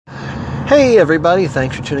Hey everybody,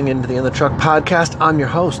 thanks for tuning in to the In the Truck podcast. I'm your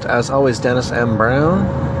host, as always, Dennis M.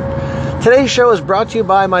 Brown. Today's show is brought to you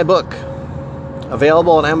by my book,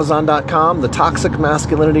 available on Amazon.com, The Toxic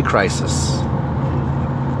Masculinity Crisis.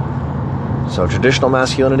 So traditional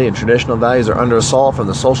masculinity and traditional values are under assault from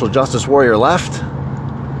the social justice warrior left.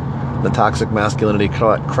 The Toxic Masculinity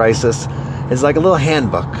Crisis is like a little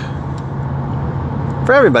handbook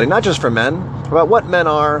for everybody, not just for men, about what men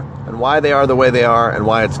are and why they are the way they are and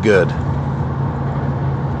why it's good.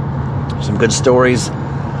 Some good stories,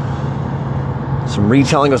 some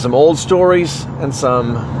retelling of some old stories, and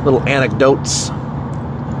some little anecdotes.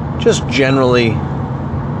 Just generally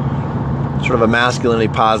sort of a masculinity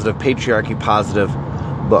positive, patriarchy positive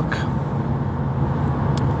book.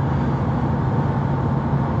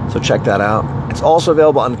 So check that out. It's also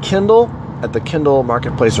available on Kindle at the Kindle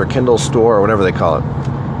Marketplace or Kindle Store or whatever they call it.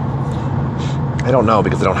 I don't know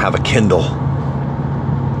because I don't have a Kindle.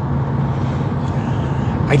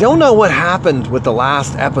 I don't know what happened with the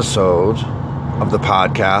last episode of the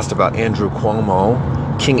podcast about Andrew Cuomo,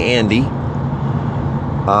 King Andy.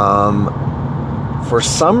 For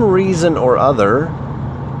some reason or other,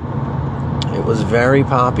 it was very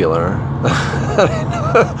popular,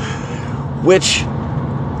 which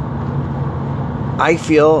I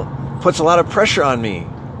feel puts a lot of pressure on me.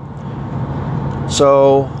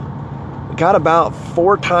 So, it got about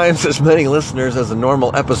 4 times as many listeners as a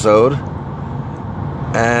normal episode.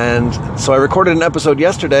 And so I recorded an episode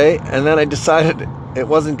yesterday, and then I decided it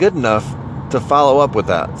wasn't good enough to follow up with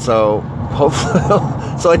that. So hopefully,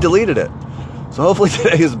 so I deleted it. So hopefully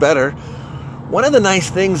today is better. One of the nice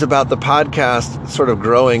things about the podcast sort of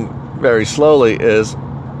growing very slowly is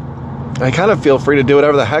I kind of feel free to do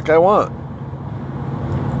whatever the heck I want.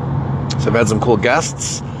 So I've had some cool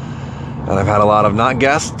guests, and I've had a lot of not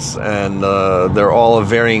guests, and they're all of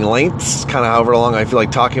varying lengths, kind of however long I feel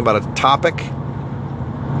like talking about a topic.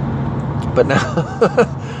 But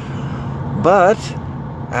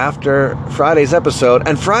after Friday's episode,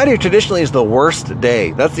 and Friday traditionally is the worst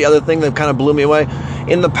day. That's the other thing that kind of blew me away.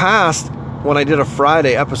 In the past, when I did a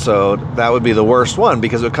Friday episode, that would be the worst one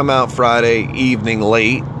because it would come out Friday evening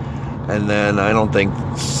late. And then I don't think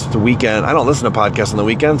it's the weekend. I don't listen to podcasts on the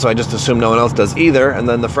weekend, so I just assume no one else does either. And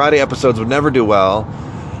then the Friday episodes would never do well.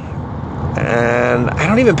 And I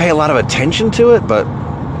don't even pay a lot of attention to it, but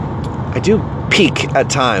I do peak at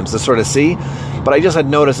times to sort of see. But I just had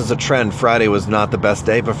noticed as a trend, Friday was not the best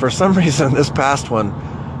day. But for some reason, this past one,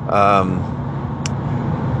 a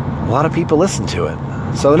lot of people listened to it.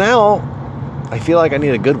 So now I feel like I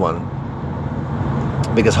need a good one.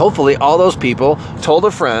 Because hopefully all those people told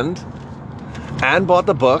a friend and bought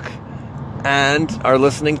the book and are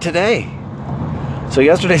listening today. So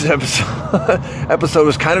yesterday's episode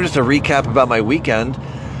was kind of just a recap about my weekend.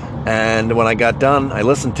 And when I got done, I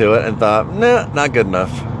listened to it and thought, nah, not good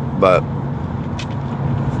enough. But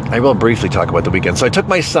I will briefly talk about the weekend. So I took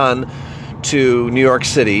my son to New York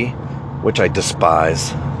City, which I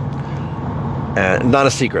despise. And not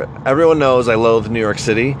a secret. Everyone knows I loathe New York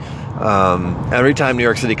City. Every time New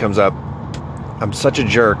York City comes up, I'm such a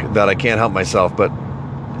jerk that I can't help myself but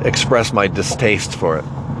express my distaste for it.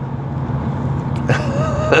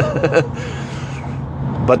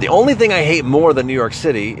 But the only thing I hate more than New York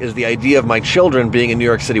City is the idea of my children being in New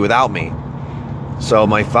York City without me. So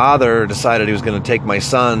my father decided he was going to take my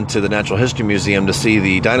son to the Natural History Museum to see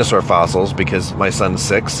the dinosaur fossils because my son's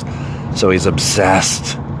 6. So he's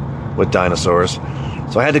obsessed with dinosaurs.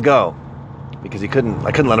 So I had to go because I couldn't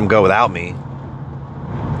let him go without me.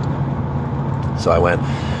 So I went.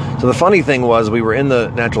 So the funny thing was we were in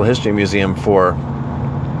the Natural History Museum for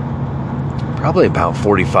probably about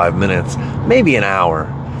 45 minutes, maybe an hour.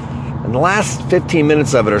 And the last 15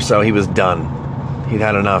 minutes of it or so, he was done. He'd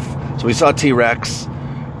had enough. So we saw T-Rex.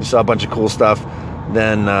 We saw a bunch of cool stuff.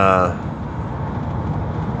 Then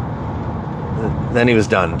he was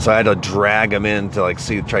done. So I had to drag him in to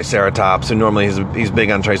see the Triceratops. And normally he's big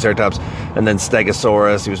on Triceratops. And then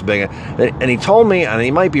Stegosaurus. He was big. And he told me, and he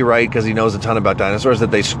might be right because he knows a ton about dinosaurs, that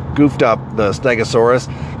they scooped up the Stegosaurus,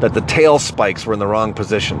 that the tail spikes were in the wrong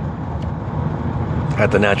position at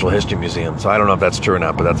the Natural History Museum. So I don't know if that's true or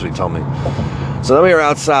not, but that's what he told me. So then we were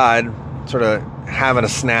outside, sort of having a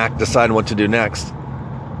snack, deciding what to do next.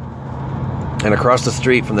 And across the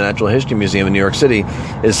street from the Natural History Museum in New York City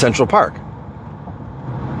is Central Park.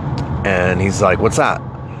 And he's like, what's that?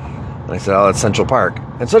 And I said, oh, that's Central Park.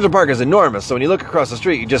 And Central Park is enormous. So when you look across the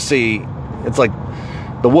street, you just see, it's like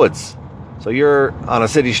the woods. So you're on a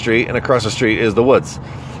city street, and across the street is the woods.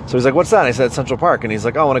 So he's like, what's that? And I said, Central Park. And he's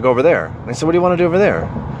like, oh, I want to go over there. And I said, what do you want to do over there?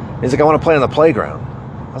 And he's like, I want to play on the playground.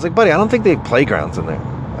 I was like, buddy, I don't think they have playgrounds in there.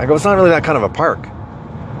 I go, it's not really that kind of a park.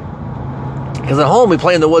 Because at home we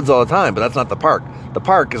play in the woods all the time, but that's not the park. The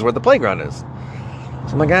park is where the playground is. So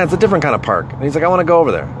I'm like, it's a different kind of park. And he's like, I want to go over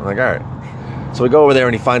there. I'm like, all right. So we go over there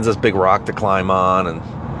and he finds this big rock to climb on. And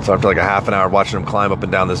so after like a half an hour watching him climb up and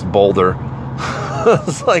down this boulder,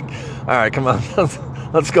 it's like, all right, come on,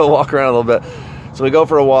 let's go walk around a little bit. So we go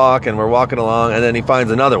for a walk and we're walking along, and then he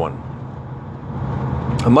finds another one.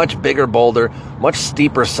 A much bigger boulder, much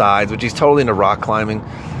steeper sides, which he's totally into rock climbing.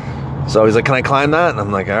 So he's like, can I climb that? And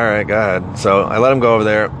I'm like, all right, go ahead. So I let him go over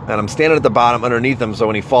there, and I'm standing at the bottom underneath him, so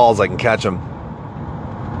when he falls, I can catch him.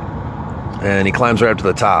 And he climbs right up to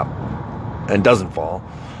the top and doesn't fall.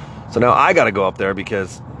 So now I got to go up there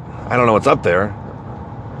because I don't know what's up there.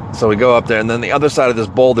 So we go up there, and then the other side of this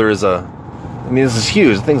boulder is this is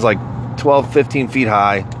huge. The thing's like 12, 15 feet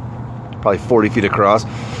high, probably 40 feet across.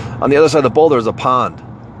 On the other side of the boulder is a pond.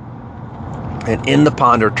 And in the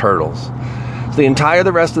pond are turtles. So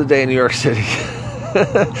the rest of the day in New York City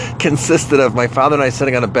consisted of my father and I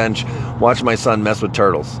sitting on a bench watching my son mess with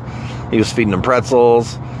turtles. He was feeding them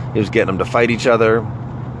pretzels. He was getting them to fight each other.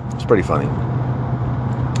 It's pretty funny.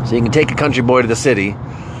 So you can take a country boy to the city,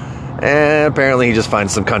 and apparently he just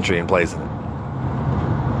finds some country and plays in it.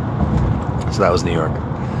 So that was New York.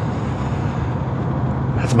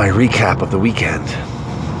 That's my recap of the weekend.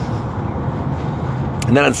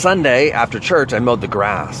 And then on Sunday, after church, I mowed the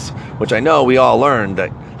grass, which I know we all learned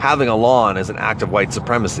that having a lawn is an act of white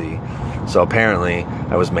supremacy. So apparently,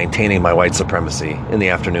 I was maintaining my white supremacy in the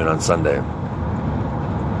afternoon on Sunday.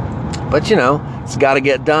 But, it's got to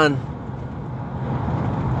get done.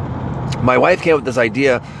 My wife came up with this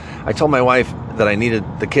idea. I told my wife that I needed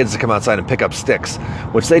the kids to come outside and pick up sticks,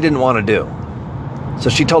 which they didn't want to do. So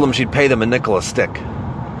she told them she'd pay them $0.05 a stick.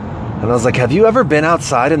 And I was like, have you ever been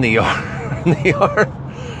outside in the yard?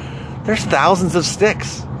 There's thousands of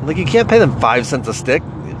sticks. Like, you can't pay them 5 cents a stick.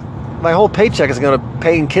 My whole paycheck is going to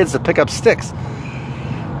paying kids to pick up sticks.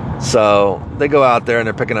 So they go out there and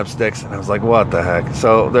they're picking up sticks. And I was like, what the heck?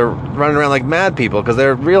 So they're running around like mad people because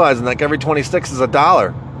they're realizing like every 20 sticks is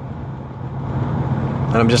 $1.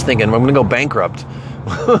 And I'm just thinking, I'm going to go bankrupt.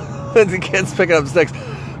 The kids picking up sticks.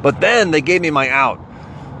 But then they gave me my out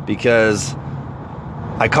because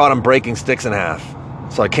I caught them breaking sticks in half.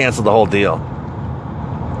 So I canceled the whole deal.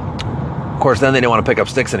 Of course, then they didn't want to pick up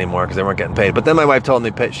sticks anymore because they weren't getting paid. But then my wife told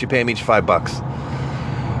me she'd pay them each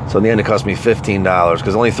 $5. So in the end, it cost me $15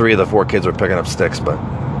 because only 3 of the 4 kids were picking up sticks. But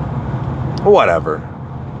whatever.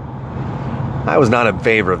 I was not in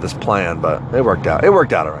favor of this plan, but it worked out. It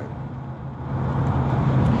worked out all right.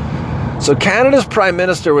 So Canada's Prime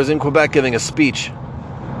Minister was in Quebec giving a speech.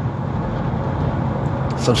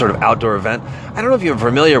 Some sort of outdoor event. I don't know if you're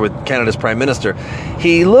familiar with Canada's Prime Minister.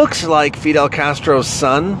 He looks like Fidel Castro's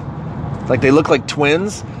son. Like, they look like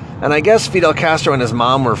twins. And I guess Fidel Castro and his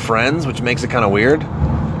mom were friends, which makes it kind of weird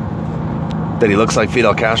that he looks like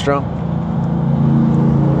Fidel Castro.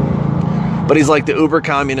 But he's like the uber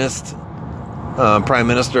communist Prime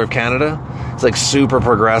Minister of Canada. He's like super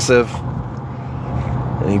progressive.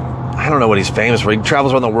 And I don't know what he's famous for. He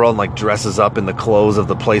travels around the world and like dresses up in the clothes of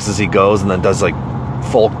the places he goes and then does like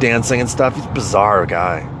folk dancing and stuff. He's a bizarre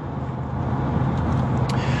guy.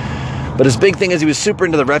 But his big thing is he was super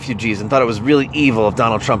into the refugees and thought it was really evil of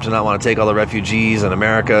Donald Trump to not want to take all the refugees in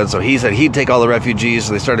America. And so he said he'd take all the refugees.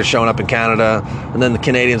 So they started showing up in Canada. And then the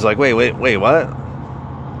Canadians were like, wait, what?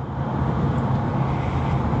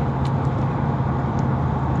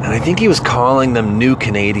 And I think he was calling them new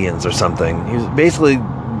Canadians or something. He was basically,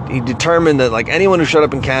 he determined that like anyone who showed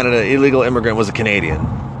up in Canada, illegal immigrant, was a Canadian.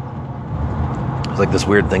 It was like this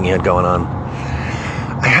weird thing he had going on.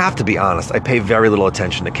 I have to be honest, I pay very little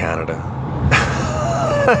attention to Canada.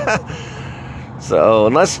 So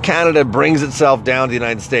unless Canada brings itself down to the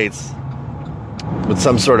United States with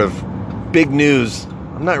some sort of big news,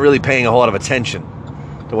 I'm not really paying a whole lot of attention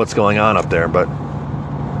to what's going on up there. But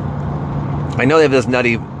I know they have this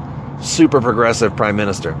nutty, super progressive prime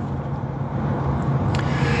minister.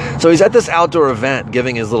 So he's at this outdoor event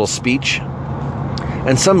giving his little speech,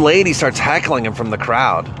 and some lady starts heckling him from the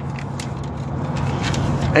crowd.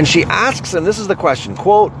 And she asks him, this is the question,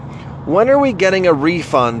 quote, when are we getting a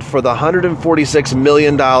refund for the $146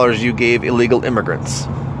 million you gave illegal immigrants?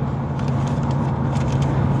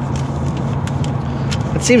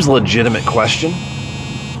 It seems a legitimate question.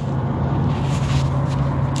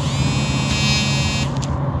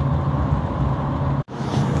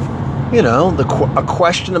 You know, a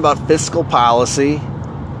question about fiscal policy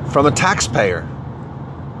from a taxpayer.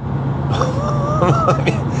 I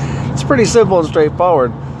mean, it's pretty simple and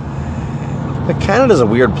straightforward. But Canada's a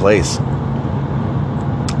weird place.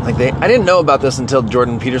 I didn't know about this until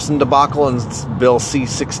Jordan Peterson debacle and Bill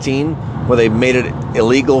C-16, where they made it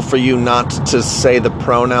illegal for you not to say the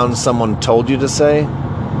pronouns someone told you to say.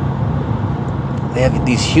 They have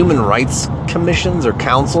these human rights commissions or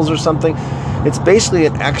councils or something. It's basically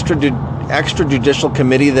an extrajudicial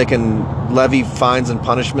committee that can levy fines and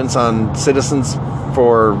punishments on citizens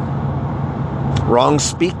for wrong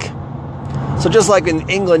speak. So just like in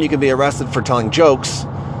England, you can be arrested for telling jokes.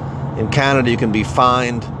 In Canada, you can be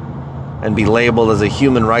fined and be labeled as a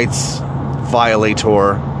human rights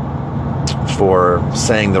violator for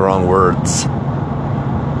saying the wrong words,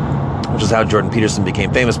 which is how Jordan Peterson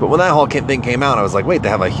became famous. But when that whole thing came out, I was like, wait, they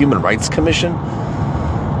have a human rights commission?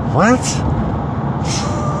 What?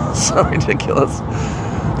 So ridiculous.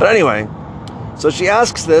 But anyway, so she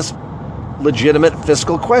asks this legitimate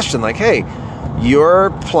fiscal question, like, hey,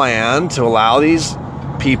 your plan to allow these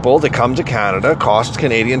people to come to Canada cost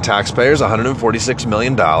Canadian taxpayers $146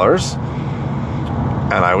 million.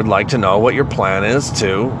 And I would like to know what your plan is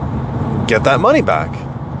to get that money back.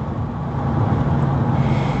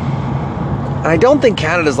 And I don't think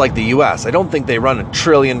Canada's like the U.S. I don't think they run $1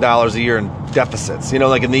 trillion a year in deficits. You know,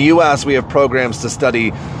 like in the U.S., we have programs to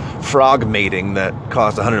study frog mating that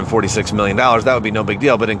cost $146 million. That would be no big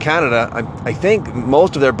deal. But in Canada, I think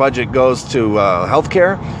most of their budget goes to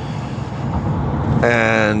healthcare.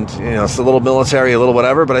 And, you know, it's a little military, a little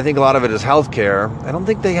whatever, but I think a lot of it is healthcare. I don't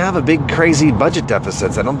think they have a big, crazy budget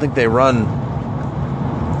deficits. I don't think they run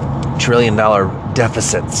 $1 trillion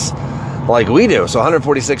deficits like we do. So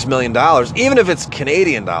 $146 million, even if it's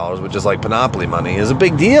Canadian dollars, which is like Monopoly money, is a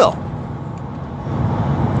big deal.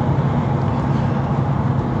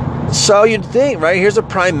 So you'd think, right? Here's a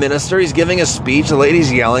prime minister. He's giving a speech. The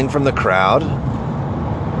lady's yelling from the crowd.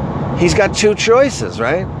 He's got two choices,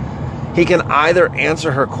 right? He can either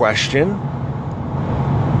answer her question.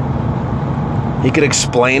 He could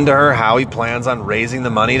explain to her how he plans on raising the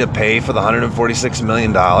money to pay for the $146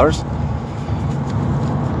 million.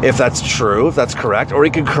 If that's true, if that's correct. Or he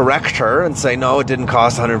could correct her and say, no, it didn't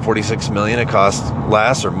cost $146 million. It cost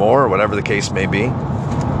less or more, or whatever the case may be.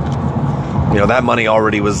 You know, that money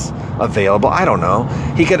already was available. I don't know.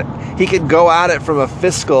 He could go at it from a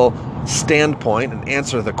fiscal standpoint and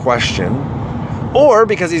answer the question. Or,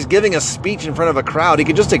 because he's giving a speech in front of a crowd, he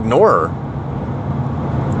could just ignore her.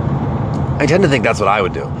 I tend to think that's what I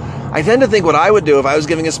would do. I tend to think what I would do if I was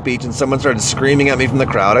giving a speech and someone started screaming at me from the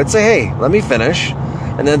crowd, I'd say, hey, let me finish.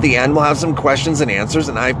 And then at the end, we'll have some questions and answers,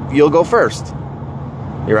 and you'll go first.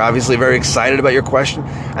 You're obviously very excited about your question.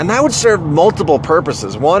 And that would serve multiple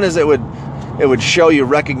purposes. One is it would show you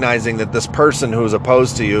recognizing that this person who's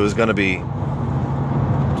opposed to you is going to be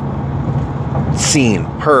seen,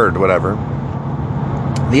 heard, whatever.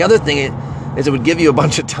 The other thing is it would give you a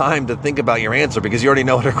bunch of time to think about your answer because you already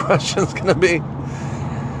know what her question is going to be.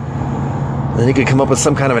 And then you could come up with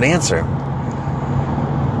some kind of an answer.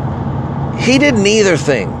 He did neither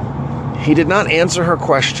thing. He did not answer her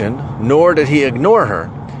question, nor did he ignore her.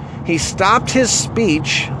 He stopped his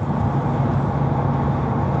speech,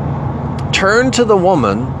 turned to the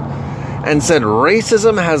woman, and said,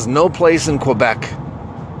 racism has no place in Quebec.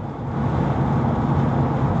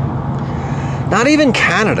 Not even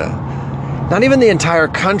Canada, not even the entire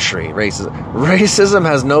country, racism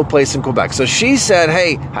has no place in Quebec. So she said,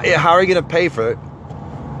 hey, how are you going to pay for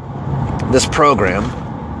this program?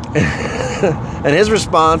 And his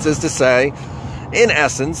response is to say, in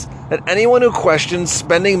essence, that anyone who questions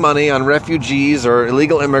spending money on refugees or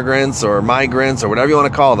illegal immigrants or migrants or whatever you want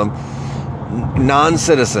to call them,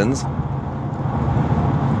 non-citizens,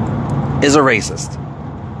 is a racist.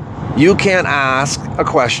 You can't ask a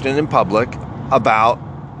question in public about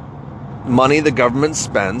money the government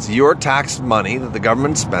spends, your tax money that the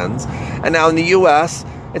government spends. And now in the U.S.,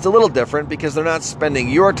 it's a little different because they're not spending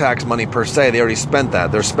your tax money per se. They already spent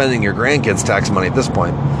that. They're spending your grandkids' tax money at this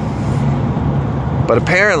point. But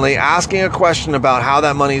apparently, asking a question about how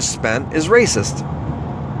that money is spent is racist.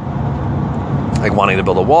 Like wanting to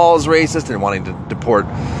build a wall is racist, and wanting to deport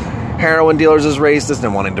heroin dealers is racist,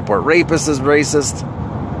 and wanting to deport rapists is racist.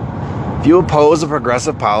 If you oppose a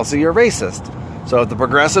progressive policy, you're racist. So if the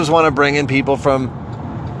progressives want to bring in people from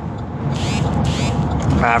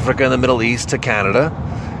Africa and the Middle East to Canada,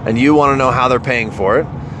 and you want to know how they're paying for it,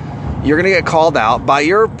 you're going to get called out by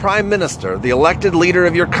your prime minister, the elected leader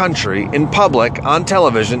of your country, in public on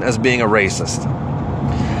television as being a racist.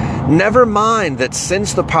 Never mind that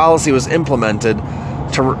since the policy was implemented,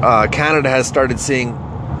 Canada has started seeing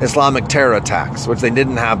Islamic terror attacks, which they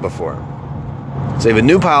didn't have before. So you have a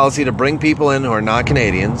new policy to bring people in who are not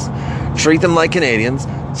Canadians, treat them like Canadians,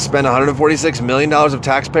 spend $146 million of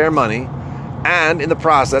taxpayer money, And in the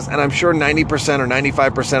process, and I'm sure 90% or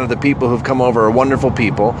 95% of the people who've come over are wonderful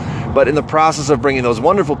people, but in the process of bringing those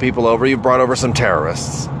wonderful people over, you've brought over some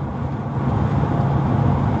terrorists.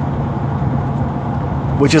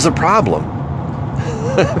 Which is a problem.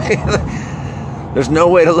 There's no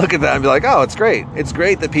way to look at that and be like, oh, it's great. It's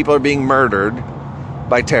great that people are being murdered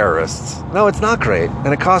by terrorists. No, it's not great.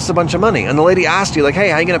 And it costs a bunch of money. And the lady asked you, like, hey,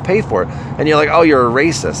 how are you going to pay for it? And you're like, oh, you're a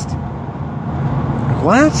racist.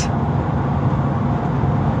 What?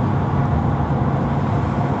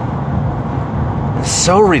 It's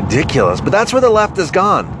so ridiculous. But that's where the left has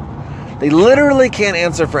gone. They literally can't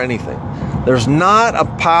answer for anything. There's not a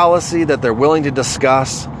policy that they're willing to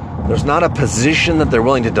discuss. There's not a position that they're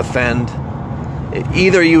willing to defend.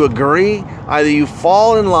 Either you agree, either you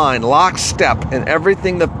fall in line, lockstep, in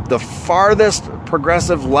everything the farthest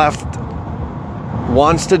progressive left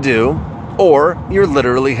wants to do, or you're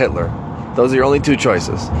literally Hitler. Those are your only two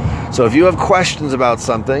choices. So if you have questions about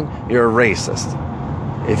something, you're a racist.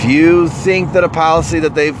 If you think that a policy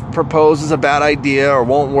that they've proposed is a bad idea or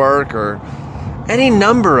won't work, or any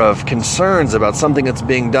number of concerns about something that's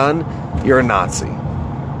being done, you're a Nazi.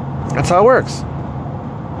 That's how it works.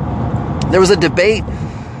 There was a debate,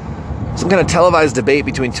 some kind of televised debate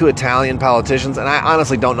between two Italian politicians, and I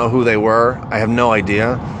honestly don't know who they were. I have no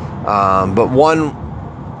idea. But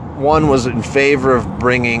one was in favor of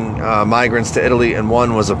bringing migrants to Italy, and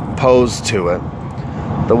one was opposed to it.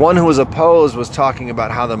 The one who was opposed was talking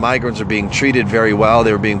about how the migrants are being treated very well.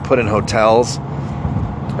 They were being put in hotels,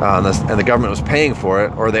 and the government was paying for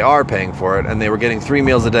it, or they are paying for it, and they were getting 3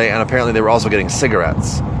 meals a day, and apparently they were also getting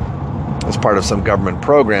cigarettes as part of some government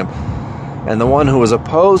program. And the one who was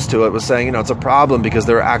opposed to it was saying, it's a problem because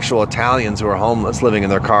there are actual Italians who are homeless, living in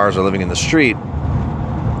their cars or living in the street.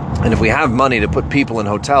 And if we have money to put people in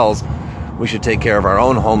hotels, we should take care of our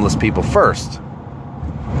own homeless people first.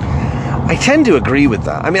 I tend to agree with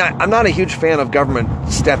that. I mean, I'm not a huge fan of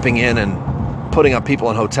government stepping in and putting up people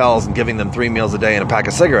in hotels and giving them 3 meals a day and a pack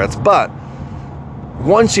of cigarettes. But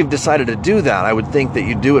once you've decided to do that, I would think that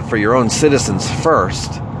you do it for your own citizens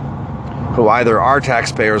first, who either are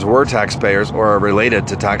taxpayers, were taxpayers, or are related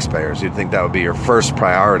to taxpayers. You'd think that would be your first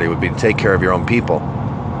priority, would be to take care of your own people.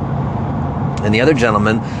 And the other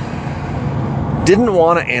gentleman didn't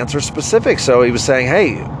want to answer specifics, so he was saying,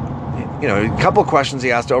 hey, a couple of questions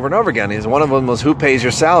he asked over and over again. One of them was, who pays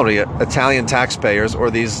your salary, Italian taxpayers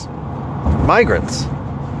or these migrants?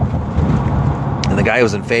 And the guy who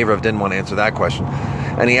was in favor of didn't want to answer that question.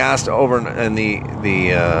 And he asked over, and the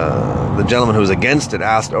gentleman who was against it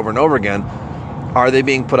asked over and over again, are they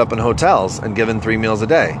being put up in hotels and given 3 meals a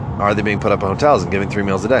day? Are they being put up in hotels and given 3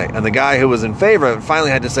 meals a day? And the guy who was in favor of it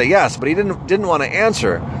finally had to say yes, but he didn't want to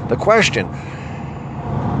answer the question.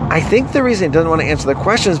 I think the reason he doesn't want to answer the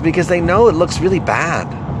question is because they know it looks really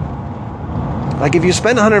bad. Like if you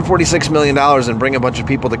spend $146 million and bring a bunch of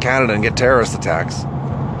people to Canada and get terrorist attacks,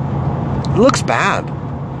 it looks bad.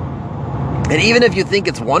 And even if you think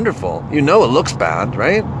it's wonderful, it looks bad,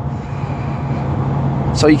 right?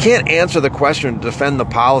 So you can't answer the question, defend the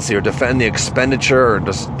policy or defend the expenditure or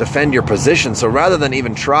just defend your position. So rather than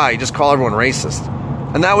even try, you just call everyone racist.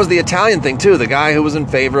 And that was the Italian thing too. The guy who was in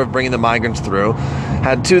favor of bringing the migrants through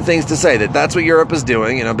had two things to say: that's what Europe is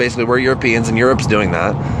doing. Basically we're Europeans and Europe's doing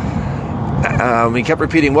that. He kept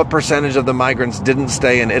repeating what percentage of the migrants didn't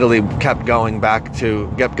stay in Italy, kept going on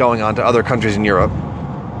to other countries in Europe.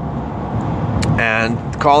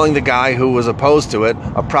 And calling the guy who was opposed to it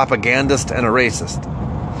a propagandist and a racist.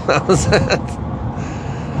 That was it.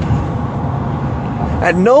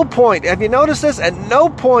 At no point, have you noticed this? At no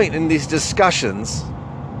point in these discussions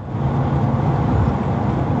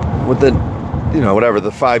with the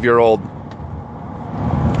 5-year-old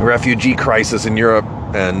refugee crisis in Europe,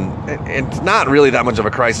 and it's not really that much of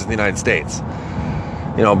a crisis in the United States.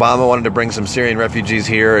 Obama wanted to bring some Syrian refugees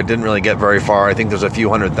here. It didn't really get very far. I think there's a few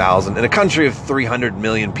 100,000. In a country of 300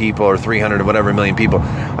 million people or 300 or whatever million people,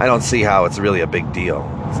 I don't see how it's really a big deal.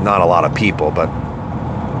 It's not a lot of people, but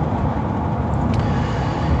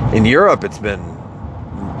in Europe, it's been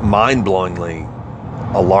mind-blowingly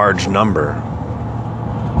a large number.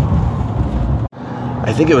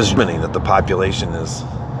 I think it was Germany that the population has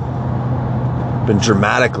been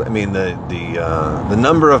dramatically. I mean, the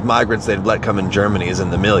number of migrants they've let come in Germany is in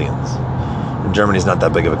the millions. And Germany's not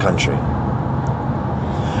that big of a country.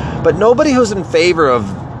 But nobody who's in favor of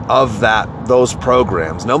those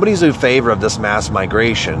programs, nobody's in favor of this mass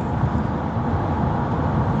migration.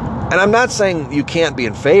 And I'm not saying you can't be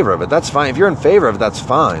in favor of it. That's fine. If you're in favor of it, that's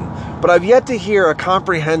fine. But I've yet to hear a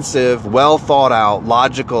comprehensive, well thought out,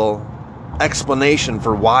 logical explanation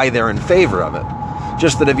for why they're in favor of it.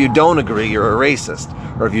 Just that if you don't agree, you're a racist.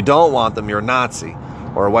 Or if you don't want them, you're a Nazi.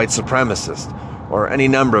 Or a white supremacist. Or any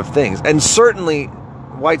number of things. And certainly,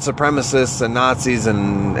 white supremacists and Nazis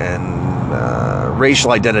and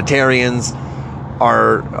racial identitarians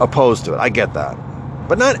are opposed to it. I get that.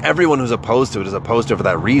 But not everyone who's opposed to it is opposed to it for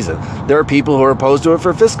that reason. There are people who are opposed to it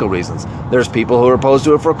for fiscal reasons. There's people who are opposed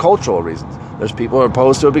to it for cultural reasons. There's people who are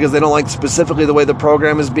opposed to it because they don't like specifically the way the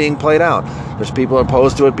program is being played out. There's people who are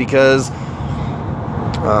opposed to it because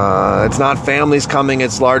it's not families coming,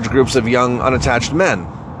 it's large groups of young, unattached men.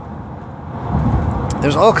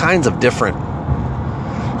 There's all kinds of different...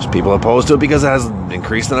 There's people opposed to it because it has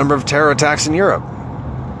increased the number of terror attacks in Europe.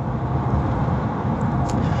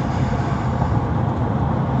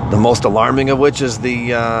 The most alarming of which is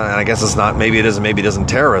and I guess it's not, maybe it is, maybe it isn't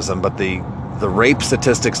terrorism, but the rape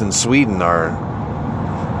statistics in Sweden are,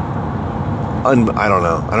 I don't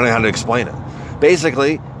know how to explain it.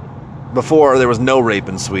 Basically, before there was no rape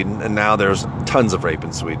in Sweden, and now there's tons of rape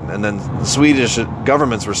in Sweden. And then the Swedish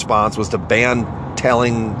government's response was to ban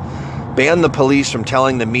the police from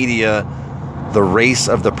telling the media the race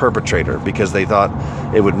of the perpetrator, because they thought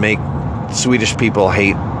it would make Swedish people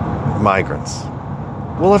hate migrants.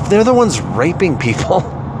 Well, if they're the ones raping people,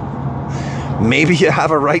 maybe you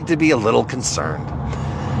have a right to be a little concerned.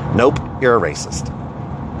 Nope, you're a racist.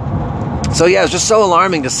 So yeah, it's just so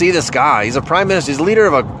alarming to see this guy. He's a prime minister. He's a leader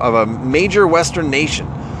of a major Western nation.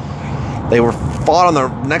 They were fought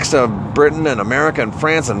next to Britain and America and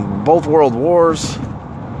France in both world wars.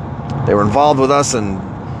 They were involved with us in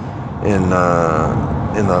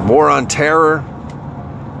the war on terror.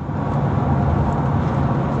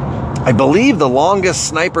 I believe the longest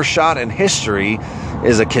sniper shot in history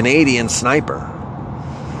is a Canadian sniper.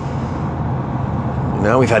 You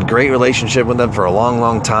know, we've had great relationship with them for a long,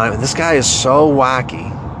 long time. And this guy is so wacky.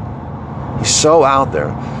 He's so out there.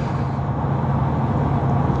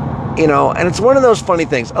 You know, and it's one of those funny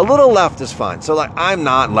things. A little left is fine. So, like, I'm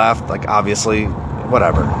not left, like, obviously,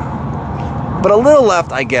 whatever. But a little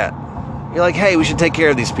left, I get. You're like, hey, we should take care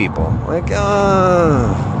of these people. Like, all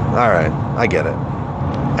right, I get it.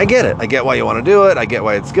 I get it. I get why you want to do it. I get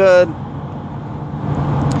why it's good.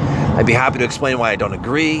 I'd be happy to explain why I don't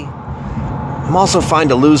agree. I'm also fine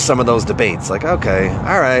to lose some of those debates. Like, okay,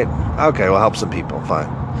 all right, okay, we'll help some people, fine.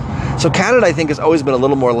 So Canada, I think, has always been a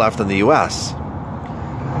little more left than the U.S.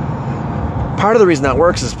 Part of the reason that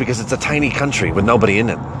works is because it's a tiny country with nobody in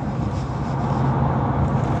it.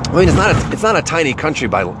 I mean, it's not a tiny country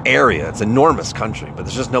by area. It's an enormous country, but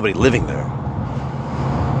there's just nobody living there.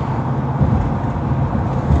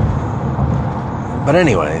 But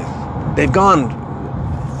anyway, they've gone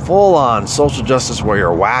full-on social justice warrior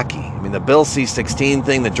wacky. I mean, the Bill C-16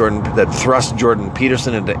 thing that thrust Jordan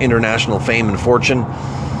Peterson into international fame and fortune,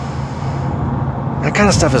 that kind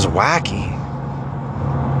of stuff is wacky.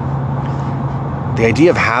 The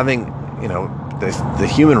idea of having, you know, the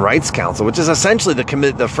Human Rights Council, which is essentially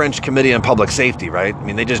the French Committee on Public Safety, right? I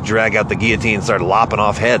mean, they just drag out the guillotine and start lopping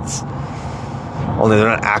off heads. Only they're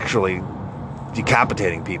not actually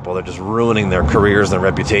decapitating people. They're just ruining their careers, their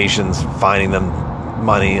reputations, fining them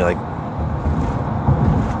money. Like,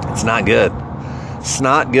 it's not good. It's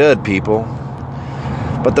not good, people.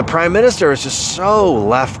 But the Prime Minister is just so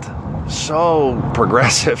left, so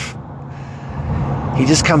progressive. He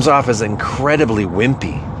just comes off as incredibly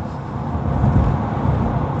wimpy.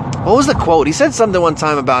 What was the quote? He said something one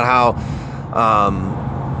time about how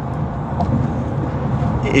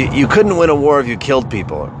you couldn't win a war if you killed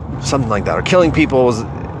people, or something like that. Or killing people was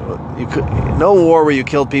no war where you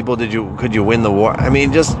killed people could you win the war? I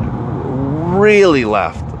mean, just really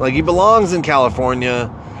left. Like, he belongs in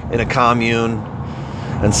California in a commune,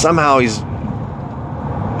 and somehow he's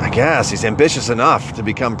ambitious enough to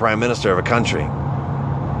become prime minister of a country.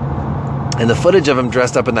 And the footage of him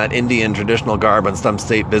dressed up in that Indian traditional garb on some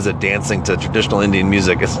state visit dancing to traditional Indian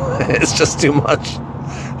music is just too much.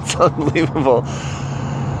 It's unbelievable.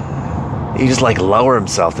 He just lower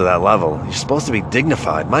himself to that level. You're supposed to be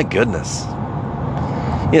dignified. My goodness.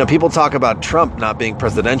 You know, people talk about Trump not being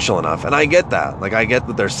presidential enough, and I get that. Like, I get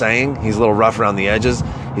what they're saying. He's a little rough around the edges.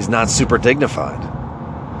 He's not super dignified.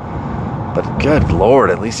 But good Lord,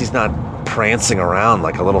 at least he's not prancing around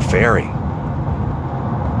like a little fairy.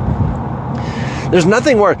 There's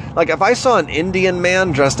nothing more, like, if I saw an Indian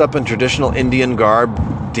man dressed up in traditional Indian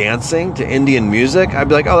garb dancing to Indian music, I'd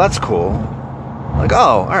be like, oh, that's cool. Like, oh,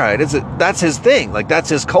 all right, that's his thing. Like, that's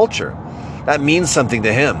his culture. That means something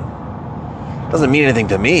to him. Doesn't mean anything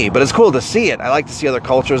to me, but it's cool to see it. I like to see other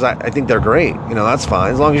cultures. I think they're great. You know, that's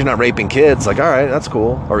fine. As long as you're not raping kids, like, all right, that's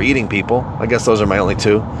cool. Or eating people. I guess those are my only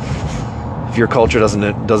two. If your culture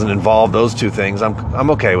doesn't involve those two things,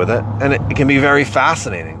 I'm okay with it, and it can be very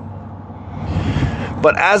fascinating.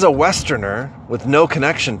 But as a Westerner with no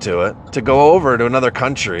connection to it, to go over to another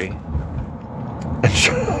country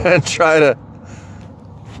and try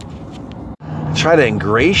to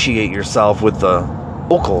ingratiate yourself with the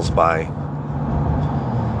locals by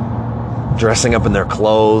dressing up in their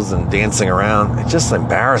clothes and dancing around, it's just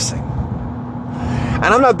embarrassing. And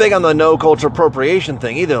I'm not big on the no cultural appropriation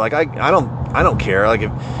thing either. Like I don't care. Like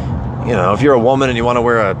if you're a woman and you want to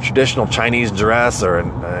wear a traditional Chinese dress or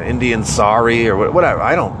an Indian sari or whatever,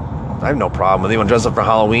 I have no problem with it. You want to dress up for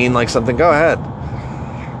Halloween like something, go ahead.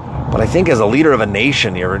 But I think as a leader of a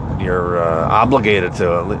nation, you're obligated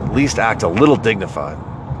to at least act a little dignified.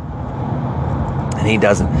 And he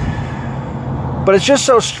doesn't. But it's just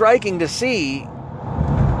so striking to see,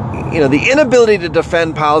 the inability to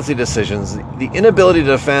defend policy decisions, the inability to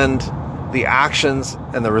defend the actions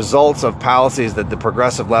and the results of policies that the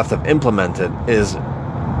progressive left have implemented is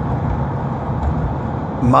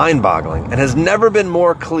mind-boggling and has never been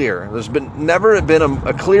more clear. There's never been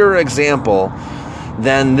a clearer example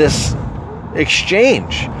than this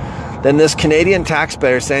exchange, than this Canadian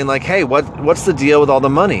taxpayer saying like, hey, what's the deal with all the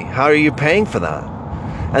money? How are you paying for that?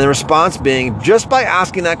 And the response being, just by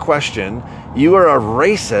asking that question, you are a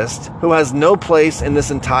racist who has no place in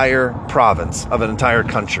this entire province of an entire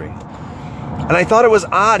country. And I thought it was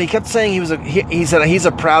odd. He kept saying he said he's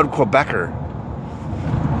a proud Quebecer.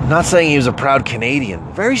 Not saying he was a proud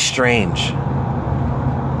Canadian. Very strange.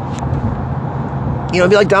 It'd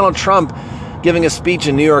be like Donald Trump giving a speech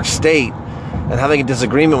in New York State and having a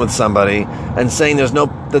disagreement with somebody and saying that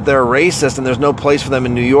they're racist and there's no place for them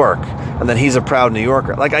in New York and that he's a proud New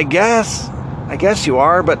Yorker. Like, I guess you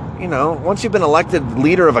are, but once you've been elected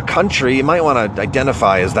leader of a country, you might want to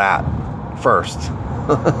identify as that first.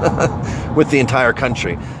 With the entire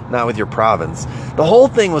country, not with your province. The whole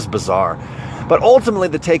thing was bizarre. But ultimately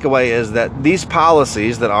the takeaway is that these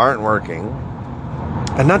policies that aren't working,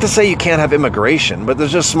 and not to say you can't have immigration, but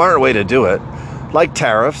there's just a smart way to do it, like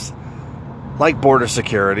tariffs, like border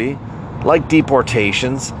security, like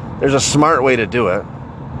deportations. There's a smart way to do it.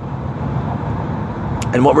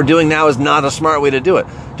 And what we're doing now is not a smart way to do it.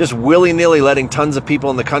 Just willy-nilly letting tons of people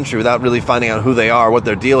in the country without really finding out who they are, what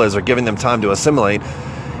their deal is, or giving them time to assimilate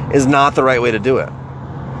is not the right way to do it.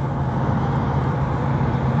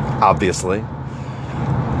 Obviously.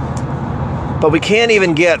 But we can't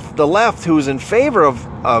even get the left, who's in favor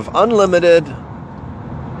of unlimited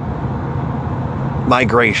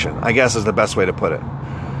migration, I guess is the best way to put it.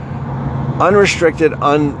 Unrestricted,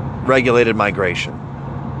 unregulated migration.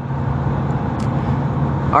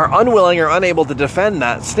 Are unwilling or unable to defend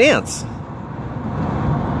that stance.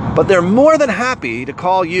 But they're more than happy to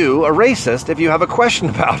call you a racist if you have a question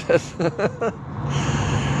about it.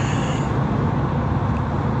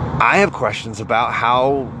 I have questions about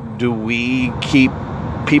how do we keep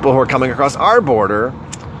people who are coming across our border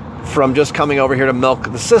from just coming over here to milk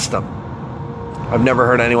the system. I've never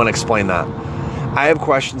heard anyone explain that. I have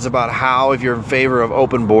questions about how, if you're in favor of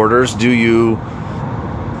open borders, do you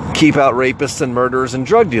keep out rapists and murderers and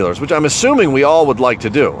drug dealers, which I'm assuming we all would like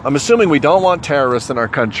to do. I'm assuming we don't want terrorists in our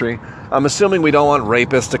country. I'm assuming we don't want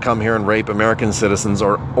rapists to come here and rape American citizens,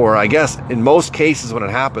 or I guess in most cases when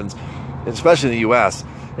it happens, especially in the U.S.,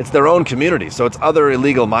 it's their own community. So it's other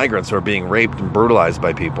illegal migrants who are being raped and brutalized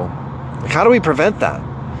by people. Like, how do we prevent that?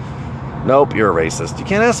 Nope, you're a racist. You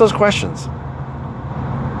can't ask those questions.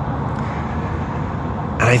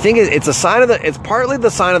 And I think it's partly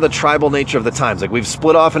the sign of the tribal nature of the times. Like, we've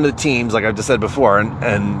split off into teams, like I've just said before,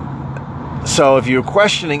 and so if you're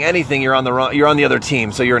questioning anything, you're on the other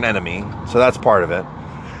team, so you're an enemy. So that's part of it.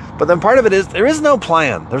 But then part of it is there is no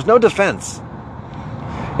plan. There's no defense.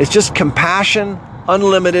 It's just compassion,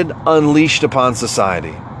 unlimited, unleashed upon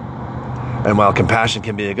society. And while compassion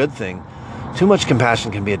can be a good thing, too much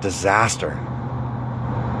compassion can be a disaster.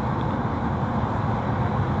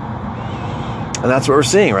 And that's what we're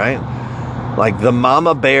seeing, right? Like the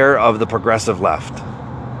mama bear of the progressive left.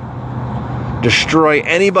 Destroy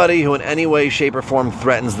anybody who in any way, shape, or form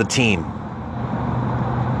threatens the team.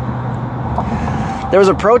 There was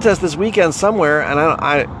a protest this weekend somewhere, and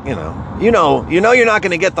you're not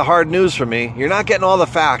going to get the hard news from me. You're not getting all the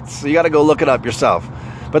facts, so you got to go look it up yourself.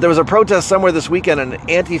 But there was a protest somewhere this weekend, and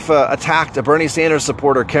Antifa attacked a Bernie Sanders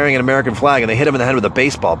supporter carrying an American flag, and they hit him in the head with a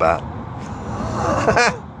baseball bat.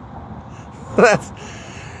 That's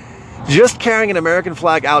just carrying an American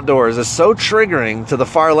flag outdoors is so triggering to the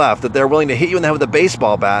far left that they're willing to hit you in the head with a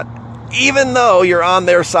baseball bat, even though you're on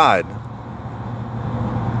their side.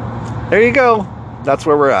 There you go. That's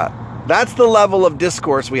where we're at. That's the level of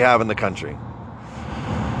discourse we have in the country.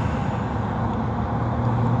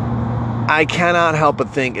 I cannot help but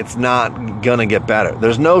think it's not going to get better.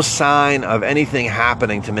 There's no sign of anything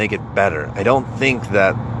happening to make it better. I don't think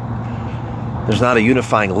that there's not a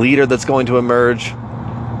unifying leader that's going to emerge.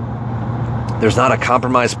 There's not a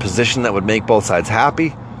compromised position that would make both sides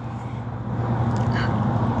happy.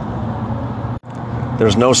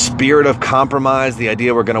 There's no spirit of compromise, the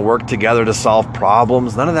idea we're going to work together to solve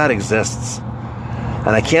problems. None of that exists. And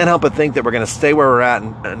I can't help but think that we're going to stay where we're at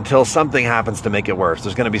until something happens to make it worse.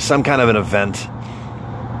 There's going to be some kind of an event,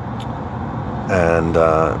 and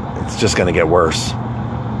it's just going to get worse.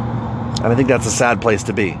 And I think that's a sad place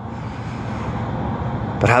to be.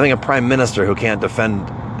 But having a prime minister who can't defend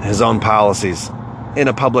his own policies in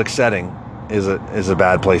a public setting is a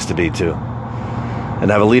bad place to be too. And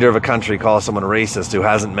have a leader of a country call someone racist who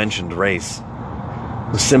hasn't mentioned race,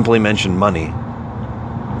 who simply mentioned money,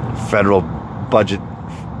 federal budget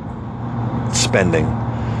spending,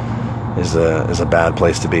 is a bad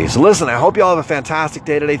place to be. So listen, I hope you all have a fantastic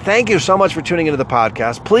day today. Thank you so much for tuning into the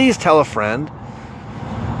podcast. Please tell a friend.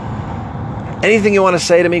 Anything you want to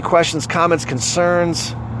say to me, questions, comments,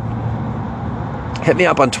 concerns, hit me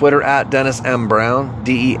up on Twitter at Dennis M. Brown,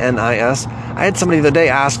 Denis. I had somebody the other day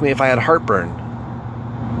ask me if I had heartburn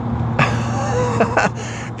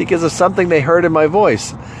because of something they heard in my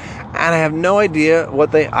voice. And I have no idea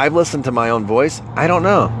I've listened to my own voice. I don't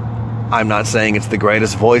know. I'm not saying it's the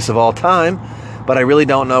greatest voice of all time, but I really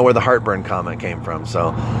don't know where the heartburn comment came from. So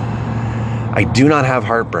I do not have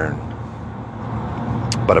heartburn,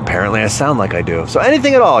 but apparently I sound like I do. So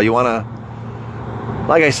anything at all you want to,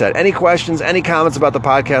 like I said, any questions, any comments about the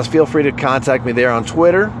podcast, feel free to contact me there on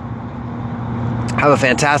Twitter. Have a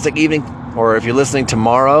fantastic evening, or if you're listening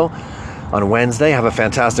tomorrow on Wednesday, have a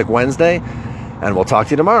fantastic Wednesday, and we'll talk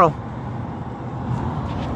to you tomorrow.